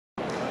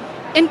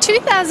In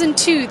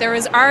 2002, there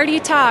was already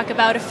talk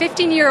about a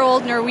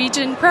 15-year-old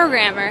Norwegian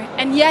programmer,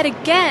 and yet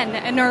again,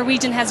 a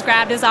Norwegian has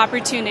grabbed his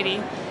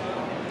opportunity.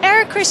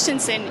 Eric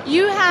Christensen,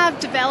 you have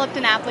developed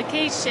an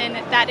application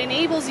that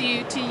enables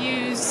you to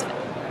use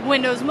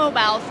Windows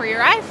Mobile for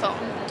your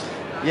iPhone.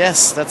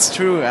 Yes, that's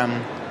true.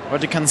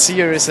 What you can see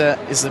here is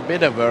a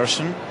beta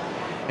version.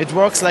 It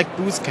works like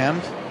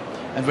Bootcamp,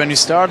 and when you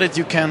start it,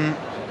 you can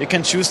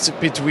choose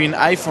between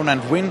iPhone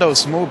and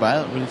Windows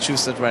Mobile. We'll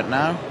choose that right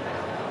now.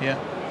 Here.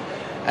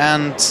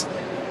 And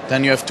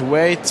then you have to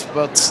wait,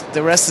 but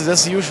the rest is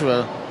as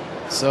usual.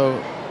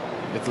 So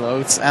it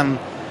loads, and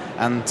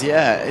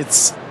yeah,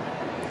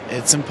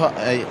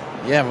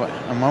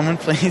 yeah. A moment,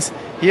 please.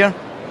 Here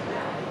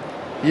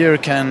you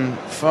can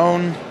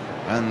phone,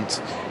 and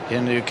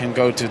here you can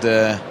go to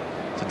the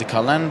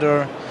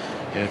calendar.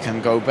 You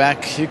can go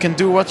back. You can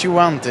do what you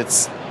want.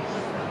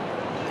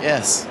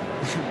 Yes.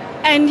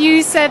 And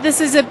you said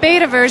this is a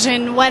beta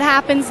version. What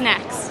happens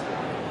next?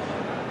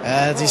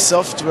 The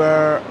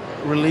software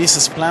release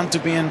is planned to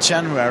be in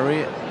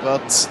January,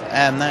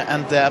 and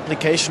the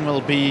application will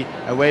be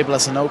available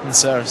as an open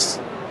source.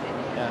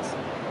 Yes.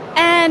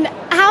 And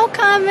how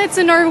come it's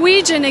a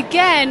Norwegian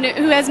again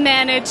who has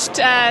managed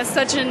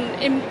such an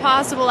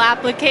impossible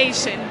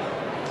application?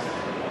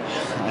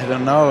 I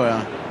don't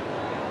know.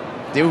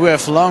 We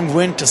have long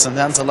winters and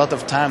that's a lot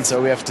of time,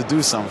 so we have to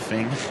do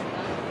something.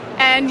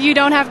 And you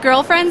don't have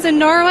girlfriends in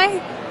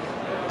Norway?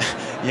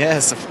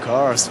 Yes, of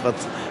course,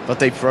 but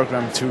they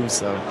program too,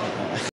 so.